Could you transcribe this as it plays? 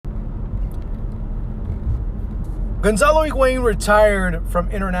Gonzalo Higuain retired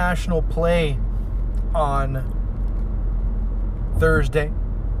from international play on Thursday.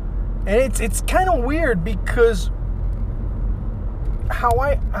 And it's kind of weird because how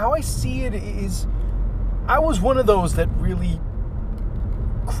I see it is, I was one of those that really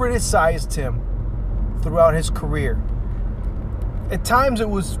criticized him throughout his career. At times it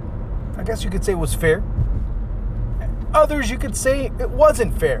was, I guess you could say it was fair. Others you could say it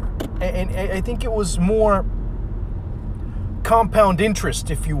wasn't fair. And I think it was more compound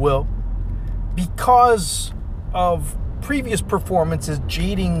interest, if you will, because of previous performances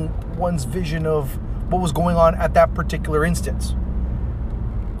jading one's vision of what was going on at that particular instance.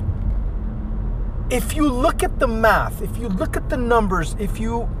 If you look at the math, if you look at the numbers, if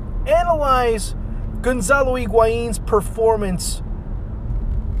you analyze Gonzalo Higuain's performance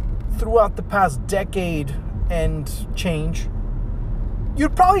throughout the past decade and change,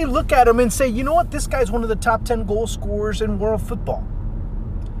 you'd probably look at him and say, you know what, this guy's one of the top 10 goal scorers in world football.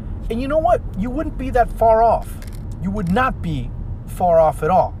 And you know what? You wouldn't be that far off. You would not be far off at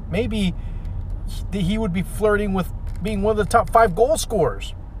all. Maybe he would be flirting with being one of the top 5 goal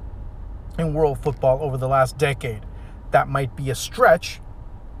scorers in world football over the last decade. That might be a stretch,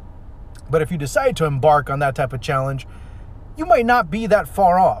 but if you decide to embark on that type of challenge, you might not be that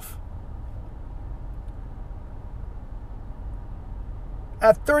far off.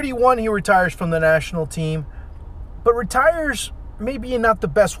 At 31, he retires from the national team, but retires maybe in not the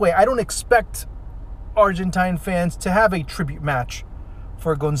best way. I don't expect Argentine fans to have a tribute match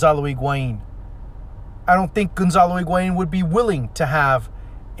for Gonzalo Higuain. I don't think Gonzalo Higuain would be willing to have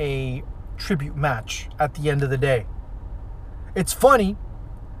a tribute match at the end of the day. It's funny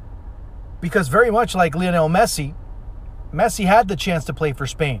because very much like Lionel Messi, Messi had the chance to play for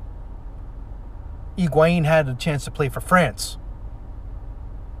Spain. Higuain had the chance to play for France.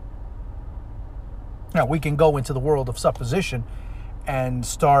 Now, we can go into the world of supposition and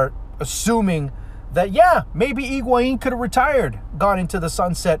start assuming that, yeah, maybe Higuain could have retired, gone into the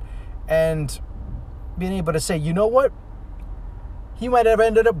sunset, and been able to say, you know what? He might have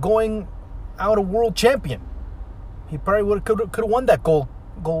ended up going out a world champion. He probably could have won that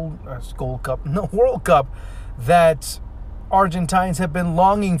World Cup that Argentines have been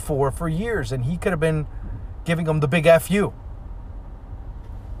longing for years, and he could have been giving them the big FU.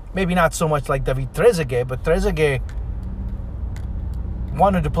 Maybe not so much like David Trezeguet, but Trezeguet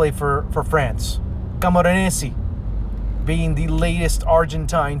wanted to play for France. Camoranesi being the latest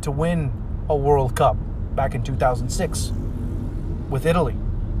Argentine to win a World Cup back in 2006 with Italy.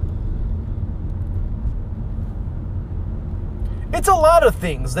 It's a lot of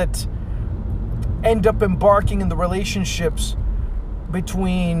things that end up embarking in the relationships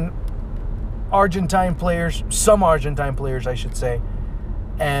between Argentine players, some Argentine players, I should say,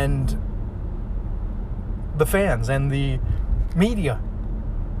 and the fans and the media.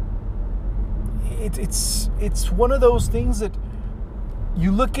 It's one of those things that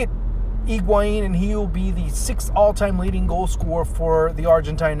you look at Higuain and he will be the 6th all-time leading goal scorer for the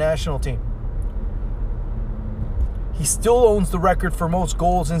Argentine national team. He still owns the record for most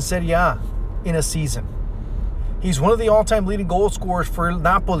goals in Serie A in a season. He's one of the all-time leading goal scorers for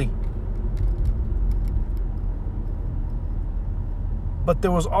Napoli. But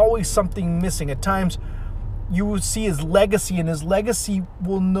there was always something missing. At times, you would see his legacy, and his legacy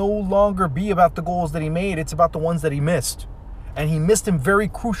will no longer be about the goals that he made. It's about the ones that he missed. And he missed in very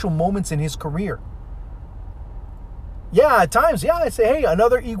crucial moments in his career. Yeah, at times, I say, hey,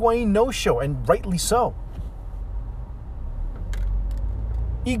 another Higuain no-show, and rightly so.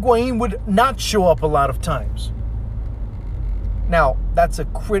 Higuain would not show up a lot of times. Now, that's a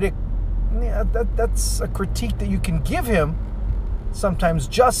critic. Yeah, that's a critique that you can give him, sometimes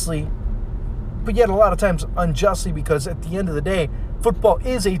justly, but yet a lot of times unjustly, because at the end of the day, football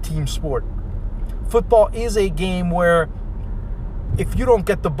is a team sport. Football is a game where if you don't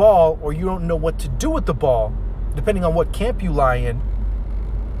get the ball or you don't know what to do with the ball, depending on what camp you lie in,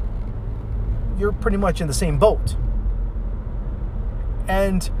 you're pretty much in the same boat.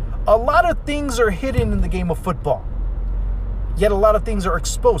 And a lot of things are hidden in the game of football. Yet a lot of things are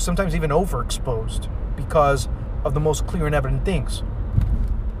exposed, sometimes even overexposed, because of the most clear and evident things.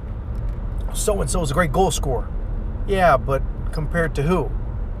 So-and-so is a great goal scorer. Yeah, but compared to who?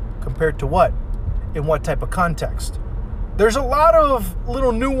 Compared to what? In what type of context? There's a lot of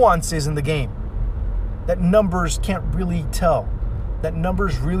little nuances in the game that numbers can't really tell, that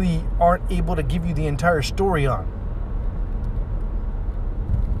numbers really aren't able to give you the entire story on.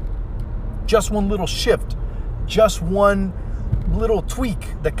 Just one little shift, just one little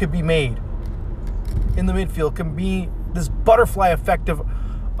tweak that could be made in the midfield can be this butterfly effect of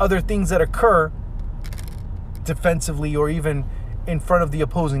other things that occur defensively or even in front of the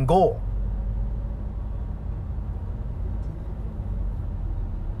opposing goal.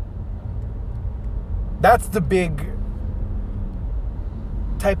 That's the big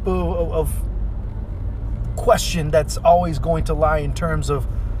type of question that's always going to lie in terms of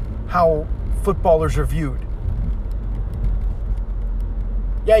how footballers are viewed.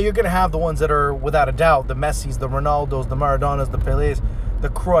 Yeah, you're going to have the ones that are, without a doubt, the Messis, the Ronaldos, the Maradonas, the Pelés, the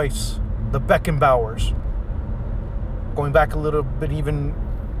Cruyffs, the Beckenbauers. Going back a little bit even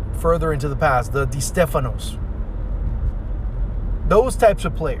further into the past, the Di Stefanos. Those types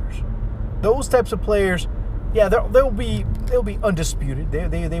of players. Yeah, they'll be undisputed.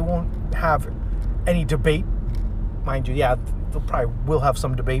 They won't have any debate, mind you. Yeah, they'll probably will have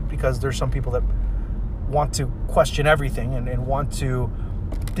some debate because there's some people that want to question everything and want to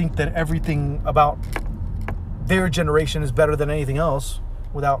think that everything about their generation is better than anything else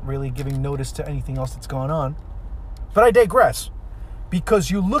without really giving notice to anything else that's going on. But I digress,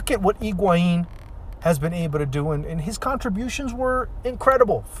 because you look at what Higuain has been able to do, and his contributions were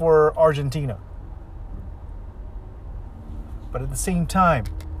incredible for Argentina. But at the same time,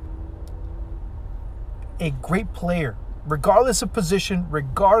 a great player, regardless of position,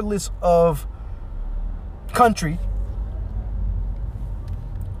 regardless of country,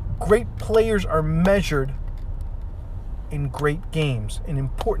 great players are measured in great games, in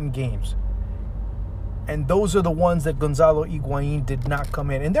important games. And those are the ones that Gonzalo Higuain did not come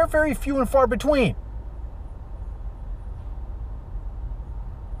in. And they're very few and far between.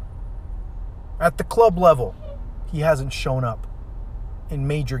 At the club level, he hasn't shown up in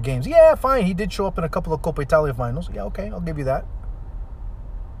major games. Yeah, fine, he did show up in a couple of Coppa Italia finals. Yeah, okay, I'll give you that.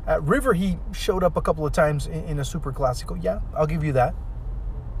 At River, he showed up a couple of times in a Super Classico. Yeah, I'll give you that.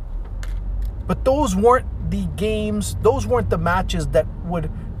 But those weren't the games, those weren't the matches that would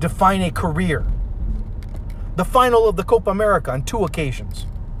define a career. The final of the Copa America on 2 occasions.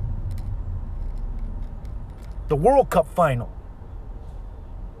 The World Cup final.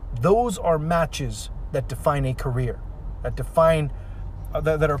 Those are matches that define a career, that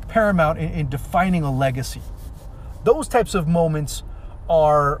are paramount in defining a legacy. Those types of moments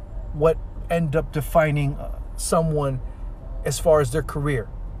are what end up defining someone as far as their career.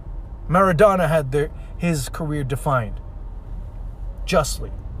 Maradona had his career defined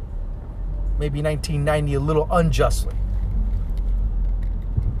justly. Maybe 1990 a little unjustly.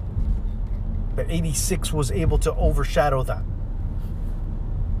 But 86 was able to overshadow that.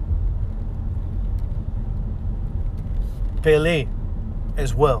 Pelé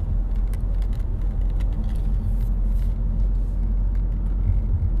as well.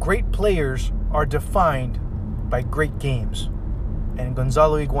 Great players are defined by great games. And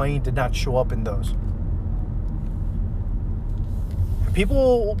Gonzalo Higuain did not show up in those.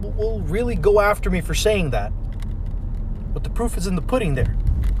 People will really go after me for saying that. But the proof is in the pudding there.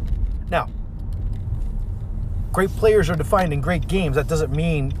 Now, great players are defined in great games. That doesn't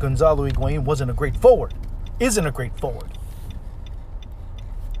mean Gonzalo Higuain isn't a great forward.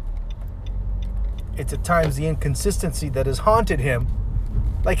 It's at times the inconsistency that has haunted him,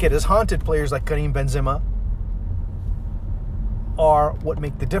 like it has haunted players like Karim Benzema, are what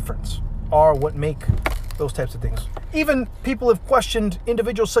make the difference, are what make those types of things. Even people have questioned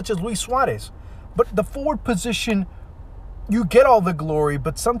individuals such as Luis Suarez. But the forward position, you get all the glory,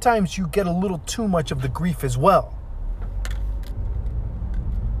 but sometimes you get a little too much of the grief as well.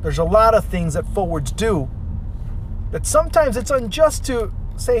 There's a lot of things that forwards do that sometimes it's unjust to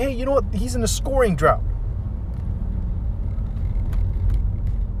say, hey, you know what, he's in a scoring drought.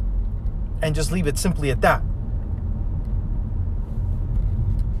 And just leave it simply at that.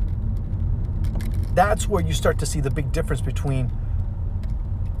 That's where you start to see the big difference between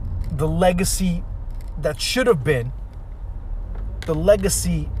the legacy that should have been, the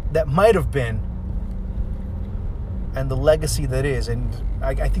legacy that might have been, and the legacy that is. And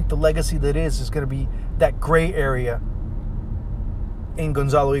I think the legacy that is going to be that gray area in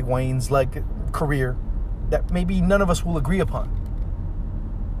Gonzalo Higuain's career that maybe none of us will agree upon.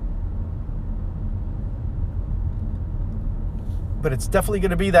 But it's definitely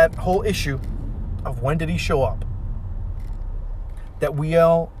going to be that whole issue of when did he show up, that we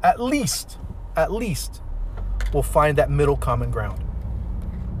all at least will find that middle common ground.